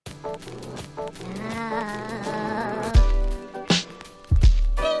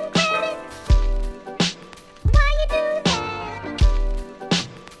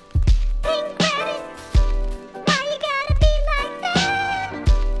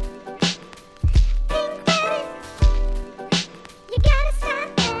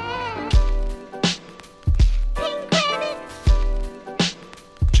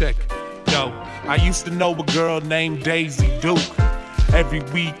Check it. Yo, I used to know a girl named Daisy Duke. Every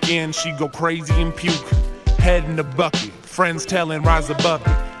weekend she go crazy and puke. Head in the bucket, friends telling rise above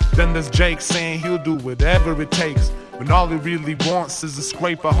it. Then there's Jake saying he'll do whatever it takes, when all he really wants is to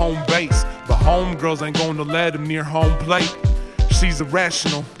scrape a home base. But homegirls ain't gonna let him near home plate. She's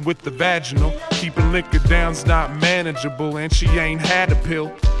irrational with the vaginal. Keeping liquor down's not manageable, and she ain't had a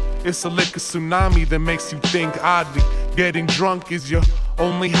pill. It's a liquor tsunami that makes you think oddly. Getting drunk is your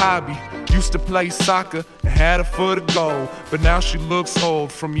only hobby. Used to play soccer and had a foot of goal, but now she looks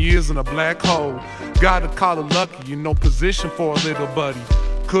old from years in a black hole. Gotta call her lucky, in no position for a little buddy.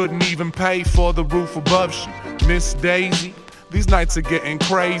 Couldn't even pay for the roof above she. Miss Daisy, these nights are getting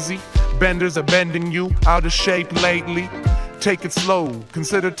crazy. Benders are bending you out of shape lately. Take it slow,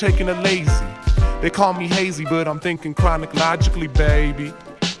 consider taking it lazy. They call me hazy, but I'm thinking chronologically, baby.